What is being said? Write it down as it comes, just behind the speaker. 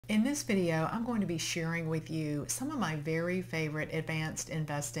In this video, I'm going to be sharing with you some of my very favorite advanced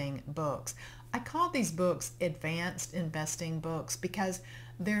investing books. I call these books advanced investing books because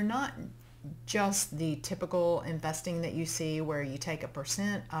they're not just the typical investing that you see where you take a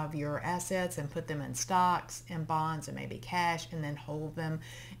percent of your assets and put them in stocks and bonds and maybe cash and then hold them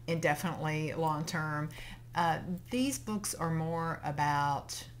indefinitely long term. These books are more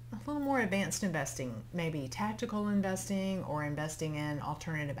about a little more advanced investing, maybe tactical investing or investing in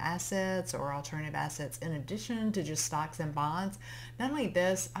alternative assets or alternative assets in addition to just stocks and bonds. Not only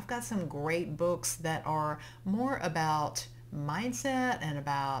this, I've got some great books that are more about mindset and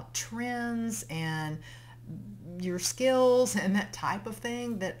about trends and your skills and that type of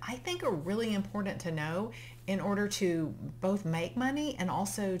thing that I think are really important to know in order to both make money and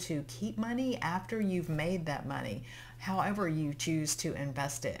also to keep money after you've made that money, however you choose to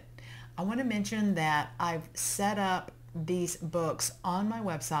invest it. I want to mention that I've set up these books on my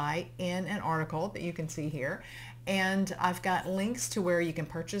website in an article that you can see here, and I've got links to where you can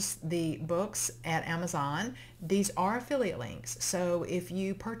purchase the books at Amazon. These are affiliate links, so if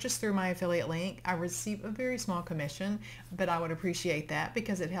you purchase through my affiliate link, I receive a very small commission, but I would appreciate that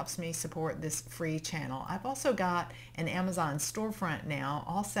because it helps me support this free channel. I've also got an Amazon storefront now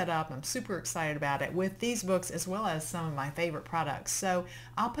all set up. I'm super excited about it with these books as well as some of my favorite products. So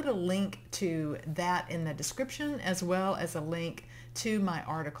I'll put a link to that in the description as well as a link to my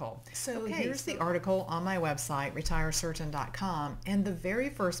article. So here's the article on my website, retirecertain.com, and the very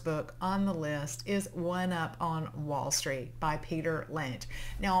first book on the list is One Up on Wall Street by Peter Lynch.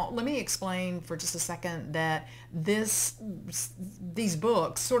 Now, let me explain for just a second that these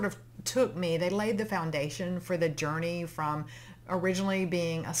books sort of took me, they laid the foundation for the journey from originally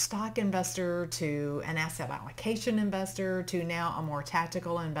being a stock investor to an asset allocation investor to now a more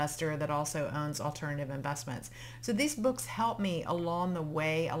tactical investor that also owns alternative investments. So these books help me along the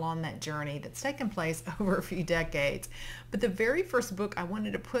way, along that journey that's taken place over a few decades. But the very first book I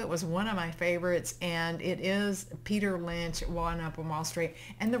wanted to put was one of my favorites, and it is Peter Lynch, One Up on Wall Street.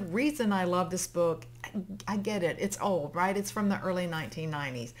 And the reason I love this book, I get it, it's old, right? It's from the early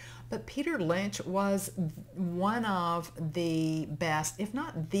 1990s. But Peter Lynch was one of the best, if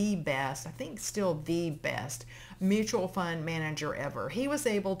not the best, I think still the best mutual fund manager ever. He was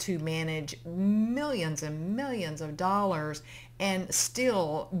able to manage millions and millions of dollars and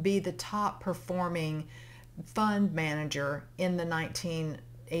still be the top performing fund manager in the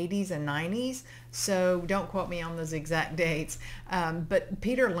 1980s and 90s. So don't quote me on those exact dates. But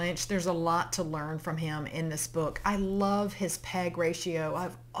Peter Lynch, there's a lot to learn from him in this book. I love his PEG ratio.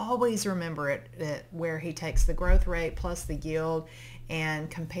 I've always remembered it where he takes the growth rate plus the yield and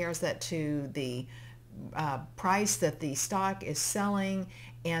compares that to the price that the stock is selling.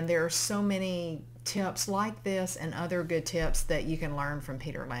 And there are so many tips like this and other good tips that you can learn from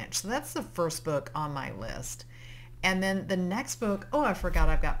Peter Lynch. So that's the first book on my list. And then the next book, oh, I forgot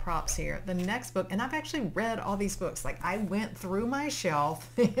I've got props here. The next book, and I've actually read all these books. Like I went through my shelf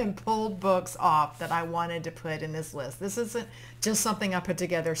and pulled books off that I wanted to put in this list. This isn't just something I put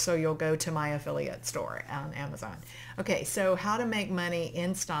together so you'll go to my affiliate store on Amazon. Okay, so How to Make Money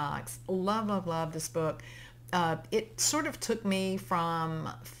in Stocks. Love, love, love this book. It sort of took me from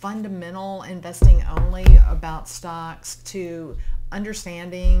fundamental investing only about stocks to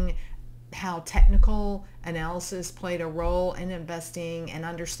understanding how technical analysis played a role in investing and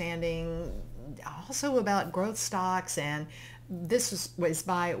understanding also about growth stocks. And this was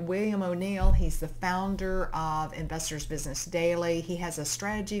by William O'Neill. He's the founder of Investors Business Daily. He has a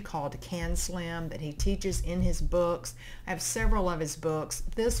strategy called CanSlim that he teaches in his books. I have several of his books.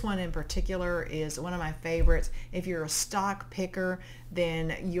 This one in particular is one of my favorites. If you're a stock picker,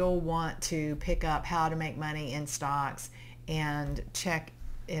 then you'll want to pick up How to Make Money in Stocks and check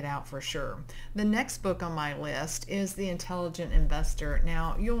it out for sure. The next book on my list is The Intelligent Investor.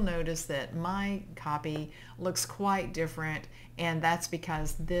 Now you'll notice that my copy looks quite different, and that's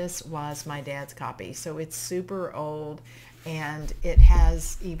because this was my dad's copy. So it's super old and it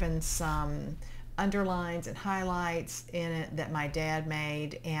has even some underlines and highlights in it that my dad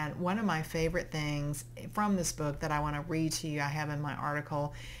made. And one of my favorite things from this book that I want to read to you, I have in my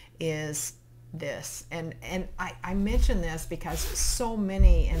article, is this. And I mention this because so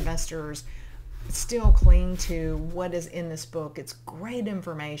many investors still cling to what is in this book. It's great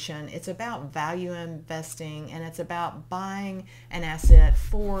information. It's about value investing, and it's about buying an asset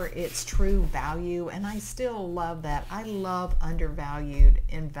for its true value. And I still love that. I love undervalued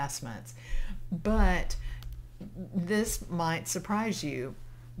investments. But this might surprise you.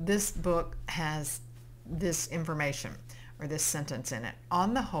 This book has this information. or this sentence in it.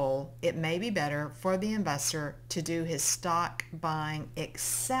 On the whole, it may be better for the investor to do his stock buying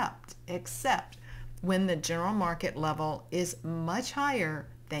except when the general market level is much higher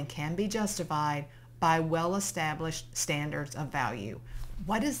than can be justified by well-established standards of value.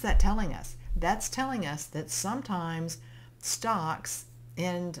 What is that telling us? That's telling us that sometimes stocks,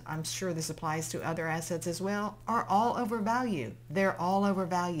 and I'm sure this applies to other assets as well, are all overvalued. They're all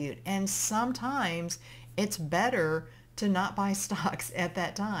overvalued. And sometimes it's better to not buy stocks at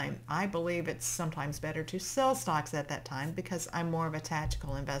that time. I believe it's sometimes better to sell stocks at that time because I'm more of a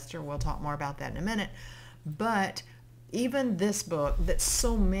tactical investor. We'll talk more about that in a minute. But even this book that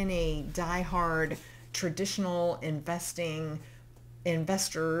so many diehard traditional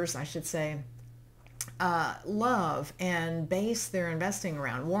investors, I should say, love and base their investing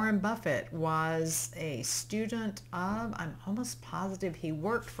around. Warren Buffett was a student of, I'm almost positive he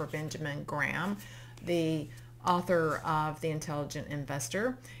worked for Benjamin Graham, the author of The Intelligent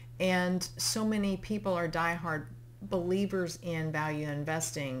Investor. And so many people are diehard believers in value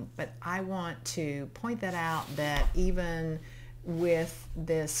investing, but I want to point that out, that even with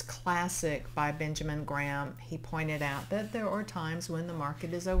this classic by Benjamin Graham, he pointed out that there are times when the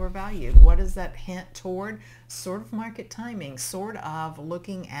market is overvalued. What does that hint toward? Sort of market timing, sort of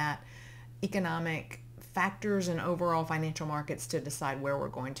looking at economic factors and overall financial markets to decide where we're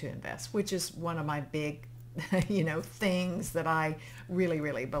going to invest, which is one of my big things that I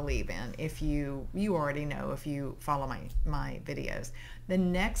really believe in. If you already know if you follow my videos. The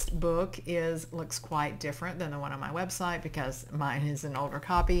next book looks quite different than the one on my website because mine is an older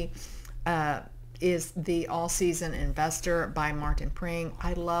copy. Is The All-Season Investor by Martin Pring.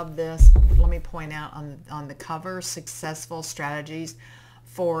 I love this. Let me point out on the cover, successful strategies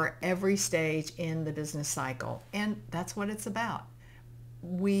for every stage in the business cycle. And that's what it's about.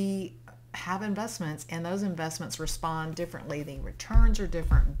 We have investments, and those investments respond differently. The returns are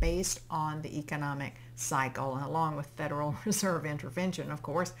different based on the economic cycle, and along with Federal Reserve intervention, of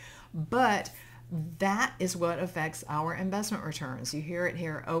course. But that is what affects our investment returns. You hear it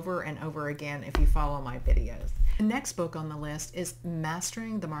here over and over again if you follow my videos. The next book on the list is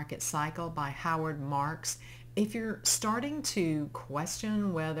Mastering the Market Cycle by Howard Marks. If you're starting to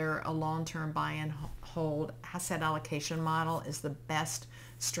question whether a long-term buy and hold asset allocation model is the best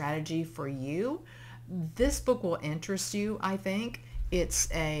strategy for you, this book will interest you, I think. It's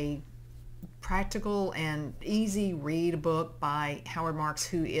a practical and easy read book by Howard Marks,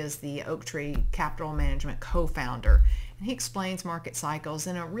 who is the Oaktree Capital Management co-founder. And he explains market cycles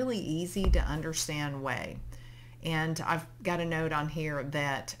in a really easy to understand way. And I've got a note on here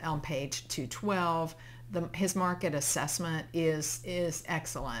that on page 212, his market assessment is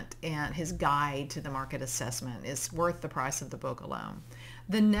excellent, and his guide to the market assessment is worth the price of the book alone.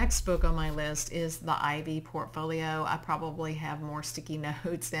 The next book on my list is The Ivy Portfolio. I probably have more sticky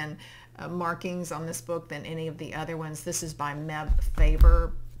notes and markings on this book than any of the other ones. This is by Meb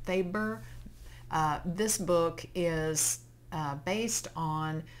Faber. This book is based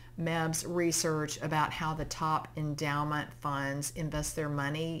on Meb's research about how the top endowment funds invest their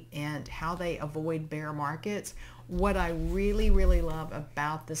money and how they avoid bear markets. What I really love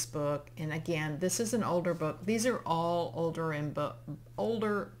about this book, and again, this is an older book. These are all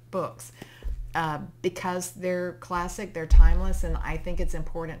older books because they're classic, they're timeless, and I think it's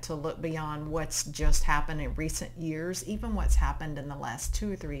important to look beyond what's just happened in recent years, even what's happened in the last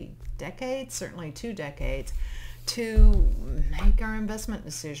 2 or 3 decades, certainly 2 decades, to make our investment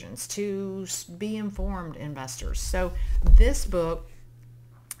decisions, to be informed investors. So this book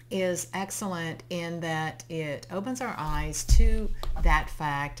is excellent in that it opens our eyes to that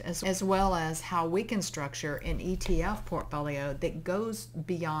fact, as well as how we can structure an ETF portfolio that goes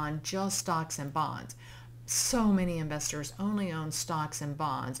beyond just stocks and bonds. So many investors only own stocks and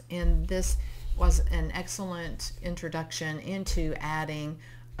bonds, and this was an excellent introduction into adding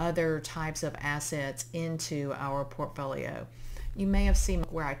other types of assets into our portfolio. You may have seen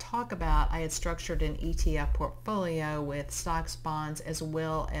where I talk about I had structured an ETF portfolio with stocks, bonds, as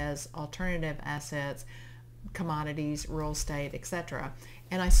well as alternative assets, commodities, real estate, etc.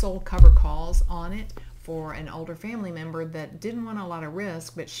 And I sold cover calls on it for an older family member that didn't want a lot of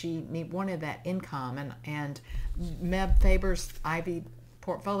risk, but she wanted that income. And Meb Faber's Ivy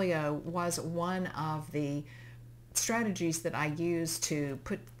portfolio was one of the strategies that I used to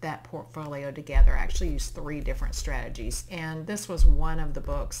put that portfolio together. I actually used 3 different strategies, and this was one of the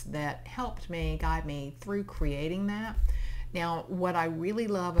books that helped me, guide me through creating that. Now, what I really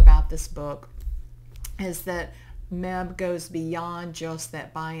love about this book is that Meb goes beyond just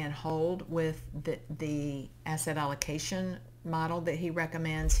that buy and hold with the asset allocation model that he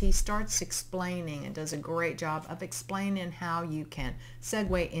recommends, he starts explaining and does a great job of explaining how you can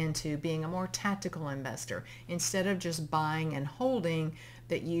segue into being a more tactical investor. Instead of just buying and holding,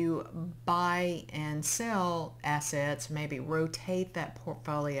 that you buy and sell assets, maybe rotate that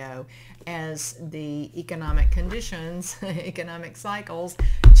portfolio as the economic conditions, economic cycles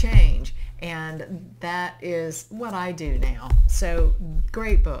change. And that is what I do now. So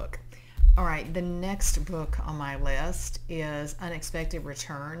great book. All right, the next book on my list is Unexpected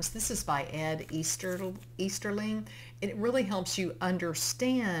Returns. This is by Ed Easterling. It really helps you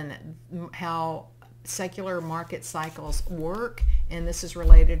understand how secular market cycles work, and this is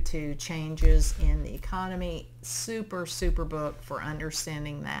related to changes in the economy. Super, super book for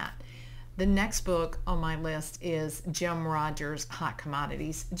understanding that. The next book on my list is Jim Rogers' Hot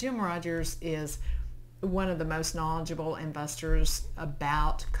Commodities. Jim Rogers is one of the most knowledgeable investors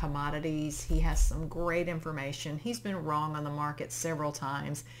about commodities. He has some great information. He's been wrong on the market several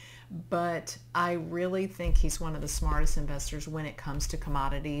times, but I really think he's one of the smartest investors when it comes to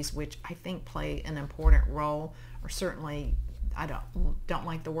commodities, which I think play an important role, or certainly, I don't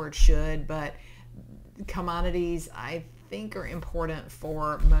like the word should, but commodities I think are important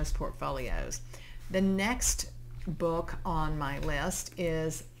for most portfolios. The next book on my list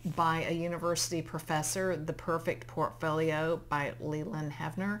is by a university professor, The Perfect Portfolio by Leland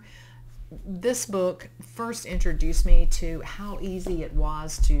Hefner. This book first introduced me to how easy it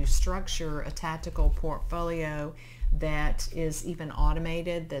was to structure a tactical portfolio that is even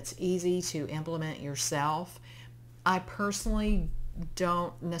automated, that's easy to implement yourself. I personally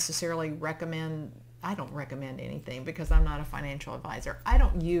don't necessarily recommend, I don't recommend anything because I'm not a financial advisor. I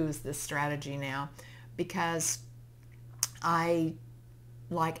don't use this strategy now because I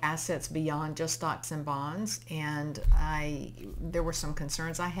like assets beyond just stocks and bonds, and there were some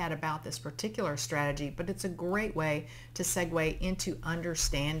concerns I had about this particular strategy, but it's a great way to segue into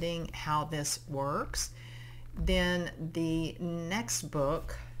understanding how this works. Then the next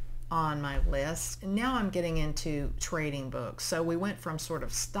book on my list, now I'm getting into trading books. So we went from sort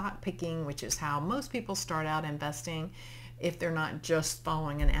of stock picking, which is how most people start out investing, if they're not just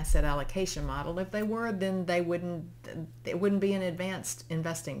following an asset allocation model. If they were, then it wouldn't be an advanced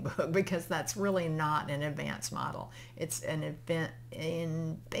investing book, because that's really not an advanced model. It's an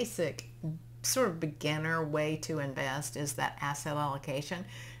basic sort of beginner way to invest is that asset allocation.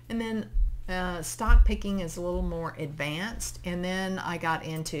 And then stock picking is a little more advanced. And then I got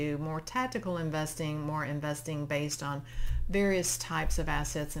into more tactical investing, more investing based on various types of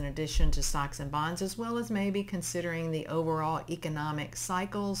assets in addition to stocks and bonds, as well as maybe considering the overall economic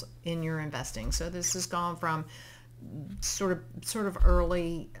cycles in your investing. So this has gone from sort of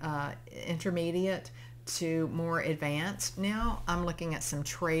early intermediate to more advanced. Now I'm looking at some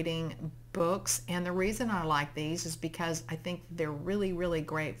trading books, and the reason I like these is because I think they're really, really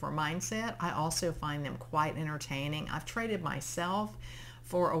great for mindset. I also find them quite entertaining. I've traded myself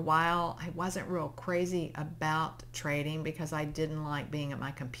for a while. I wasn't real crazy about trading because I didn't like being at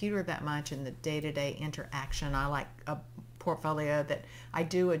my computer that much and the day-to-day interaction. I like a portfolio that I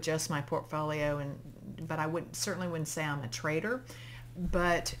do adjust my portfolio, but I certainly wouldn't say I'm a trader.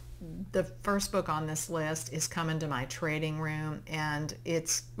 But the first book on this list is Come Into My Trading Room, and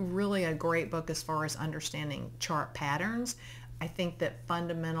it's really a great book as far as understanding chart patterns. I think that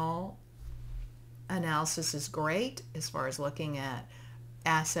fundamental analysis is great as far as looking at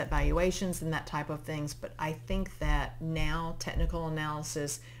asset valuations and that type of things, but I think that now technical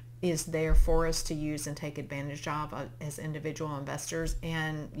analysis is there for us to use and take advantage of as individual investors.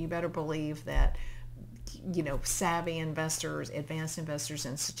 And you better believe that, you know, savvy investors, advanced investors,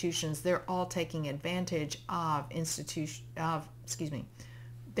 institutions, they're all taking advantage of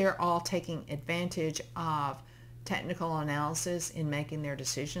they're all taking advantage of technical analysis in making their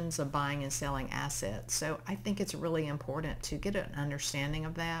decisions of buying and selling assets. So I think it's really important to get an understanding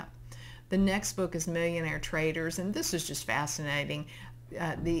of that. The next book is Millionaire Traders, and this is just fascinating.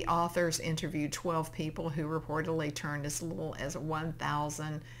 The authors interviewed 12 people who reportedly turned as little as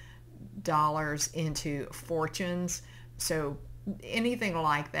 $1,000 into fortunes. So anything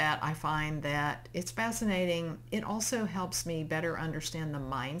like that, I find that it's fascinating. It also helps me better understand the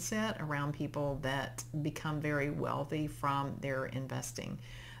mindset around people that become very wealthy from their investing.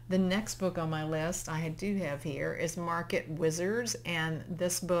 The next book on my list I do have here is Market Wizards, and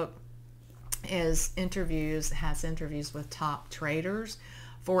this book has interviews with top traders.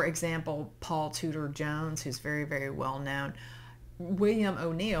 For example, Paul Tudor Jones, who's very, very well known. William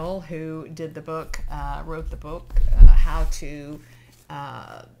O'Neill, who did the book, wrote the book, How to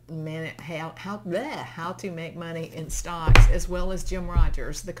how to make money in stocks, as well as Jim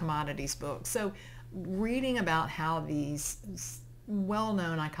Rogers, the commodities book. So reading about how these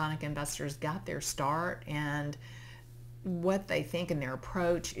well-known iconic investors got their start and what they think and their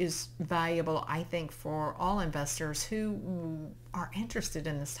approach is valuable, I think, for all investors who are interested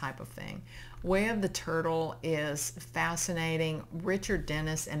in this type of thing. Way of the Turtle is fascinating. Richard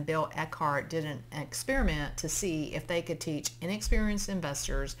Dennis and Bill Eckhart did an experiment to see if they could teach inexperienced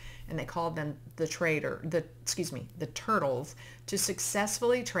investors, and they called them the turtles, to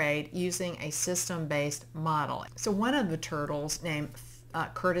successfully trade using a system-based model. So one of the turtles, named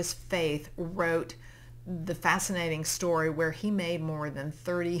Curtis Faith, wrote the fascinating story where he made more than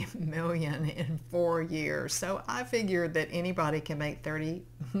 30 million in 4 years. So I figured that anybody can make 30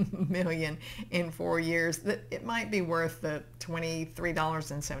 million in 4 years, that it might be worth the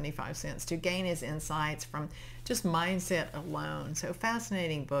 $23.75 to gain his insights from just mindset alone. So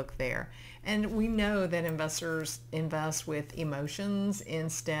fascinating book there. And we know that investors invest with emotions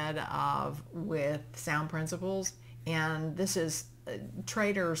instead of with sound principles. And this is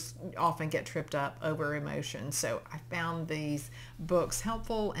traders often get tripped up over emotion. So I found these books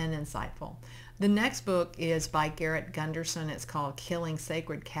helpful and insightful. The next book is by Garrett Gunderson. It's called Killing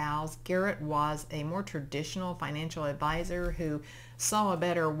Sacred Cows. Garrett was a more traditional financial advisor who saw a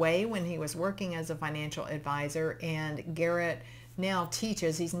better way when he was working as a financial advisor, and Garrett now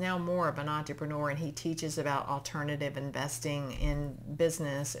teaches, he's now more of an entrepreneur, and he teaches about alternative investing in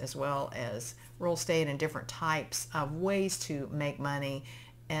business as well as real estate and different types of ways to make money,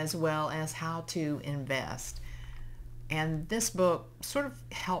 as well as how to invest. And this book sort of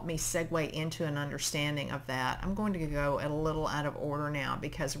helped me segue into an understanding of that. I'm going to go a little out of order now,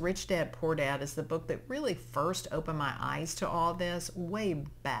 because Rich Dad Poor Dad is the book that really first opened my eyes to all this way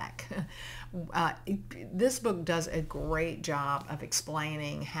back. This book does a great job of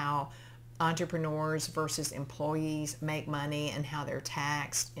explaining how entrepreneurs versus employees make money and how they're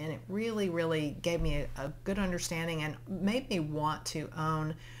taxed. And it really, really gave me a good understanding and made me want to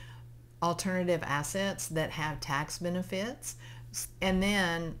own alternative assets that have tax benefits. And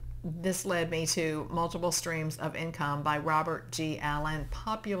then this led me to Multiple Streams of Income by Robert G. Allen,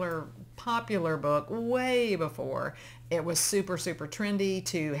 popular book way before it was super trendy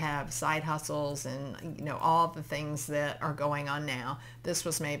to have side hustles and all the things that are going on now. This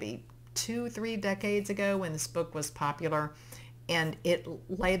was maybe 2-3 decades ago when this book was popular, and it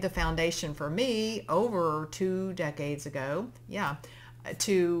laid the foundation for me over 2 decades ago.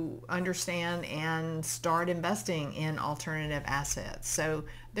 To understand and start investing in alternative assets. So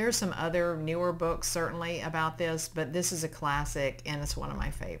there's some other newer books certainly about this, but this is a classic and it's one of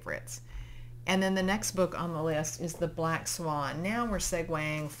my favorites. And then the next book on the list is The Black Swan. Now we're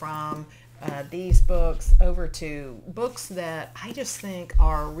segueing from these books over to books that I just think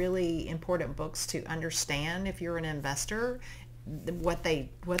are really important books to understand if you're an investor, what they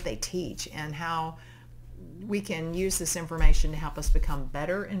teach and how we can use this information to help us become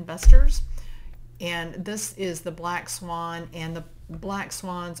better investors. And this is The Black Swan, and the black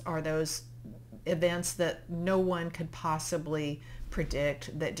swans are those events that no one could possibly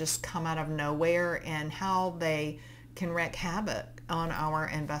predict, that just come out of nowhere, and how they can wreak havoc on our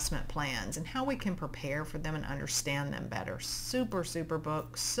investment plans and how we can prepare for them and understand them better. Super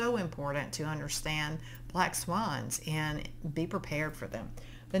book, so important to understand black swans and be prepared for them.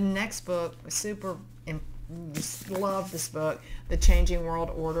 The next book, just love this book, The Changing World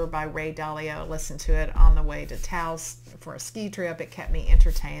Order by Ray Dalio. Listened to it on the way to Taos for a ski trip. It kept me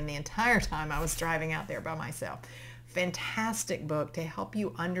entertained the entire time I was driving out there by myself. Fantastic book to help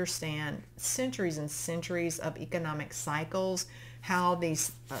you understand centuries and centuries of economic cycles, how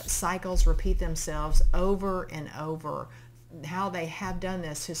these cycles repeat themselves over and over, how they have done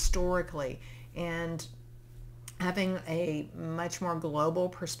this historically, and having a much more global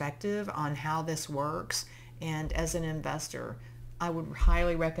perspective on how this works. And as an investor, I would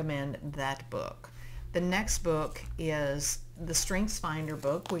highly recommend that book. The next book is the Strengths Finder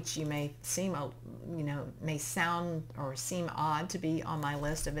book, which you may may sound or seem odd to be on my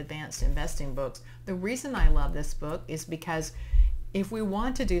list of advanced investing books. The reason I love this book is because if we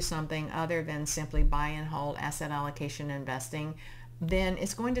want to do something other than simply buy and hold asset allocation investing, then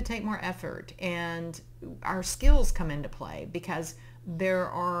it's going to take more effort, and our skills come into play, because there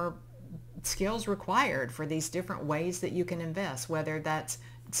are skills required for these different ways that you can invest, whether that's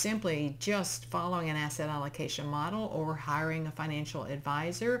simply just following an asset allocation model or hiring a financial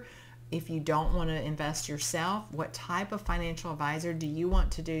advisor. If you don't want to invest yourself, what type of financial advisor do you want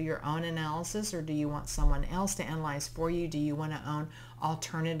to do your own analysis, or do you want someone else to analyze for you? Do you want to own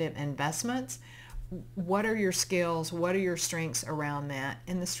alternative investments? what are your skills? What are your strengths around that?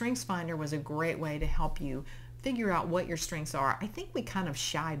 And the Strengths Finder was a great way to help you figure out what your strengths are. I think we kind of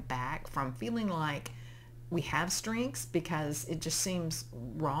shy back from feeling like we have strengths because it just seems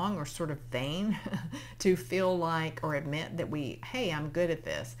wrong or sort of vain to feel like or admit that hey, I'm good at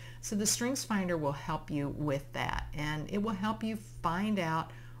this. So the Strengths Finder will help you with that, and it will help you find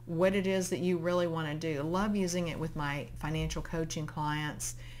out what it is that you really want to do. I love using it with my financial coaching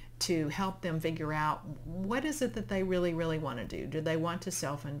clients to help them figure out what is it that they really, really want to do. Do they want to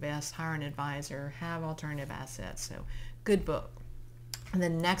self-invest, hire an advisor, have alternative assets? So good book. And the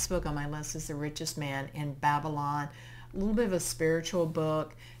next book on my list is The Richest Man in Babylon. A little bit of a spiritual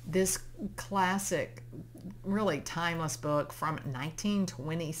book. This classic, really timeless book from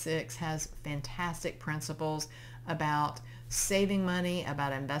 1926 has fantastic principles about saving money,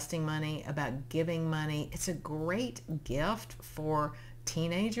 about investing money, about giving money. It's a great gift for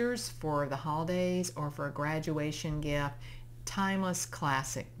teenagers, for the holidays, or for a graduation gift. Timeless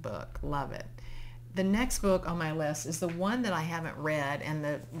classic book. Love it. The next book on my list is the one that I haven't read, and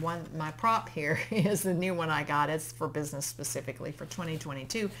the one, my prop here is the new one I got. It's for business specifically for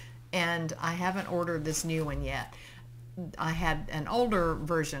 2022, and I haven't ordered this new one yet. I had an older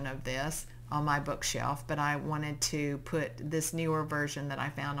version of this on my bookshelf, but I wanted to put this newer version that I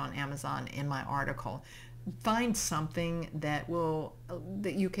found on Amazon in my article. Find something that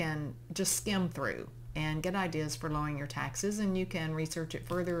you can just skim through and get ideas for lowering your taxes, and you can research it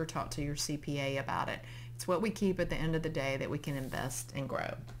further or talk to your CPA about it. It's what we keep at the end of the day that we can invest and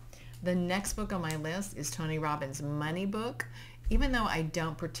grow. The next book on my list is Tony Robbins' Money Book. Even though I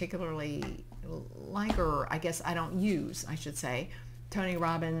don't particularly like, or I guess I don't use, I should say, Tony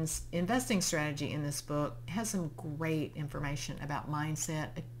Robbins' investing strategy in this book, has some great information about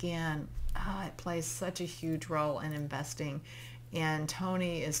mindset. Again, it plays such a huge role in investing. And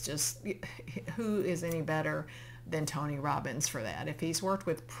Tony is just, who is any better than Tony Robbins for that? If he's worked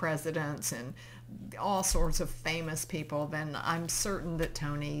with presidents and all sorts of famous people, then I'm certain that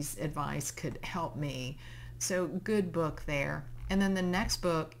Tony's advice could help me. So good book there. And then the next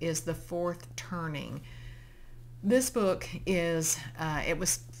book is The Fourth Turning. This book is, it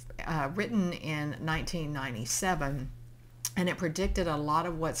was written in 1997. And it predicted a lot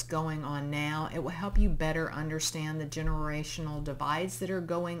of what's going on now. It will help you better understand the generational divides that are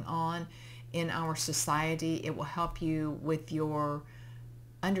going on in our society. It will help you with your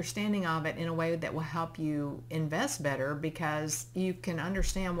understanding of it in a way that will help you invest better, because you can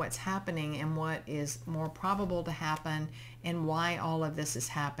understand what's happening and what is more probable to happen and why all of this is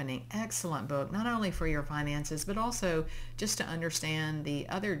happening. Excellent book, not only for your finances, but also just to understand the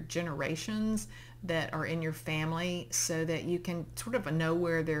other generations that are in your family so that you can sort of know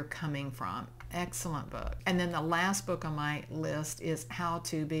where they're coming from. Excellent book. And then the last book on my list is How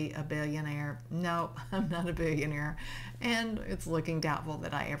to Be a Billionaire. No, I'm not a billionaire, and it's looking doubtful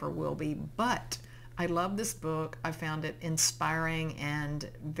that I ever will be, but I love this book. I found it inspiring and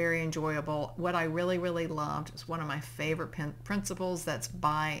very enjoyable. What I really, really loved is one of my favorite principles. That's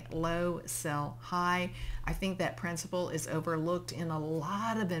buy low, sell high. I think that principle is overlooked in a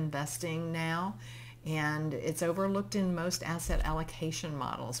lot of investing now, and it's overlooked in most asset allocation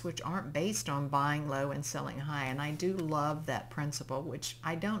models, which aren't based on buying low and selling high. And I do love that principle, which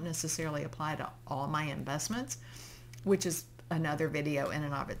I don't necessarily apply to all my investments, which is another video in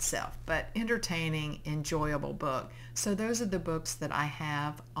and of itself, but entertaining, enjoyable book. So those are the books that I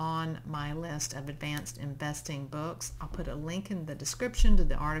have on my list of advanced investing books. I'll put a link in the description to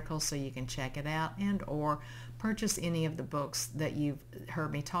the article so you can check it out and or purchase any of the books that you've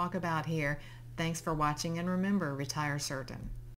heard me talk about here. Thanks for watching, and remember, retire certain.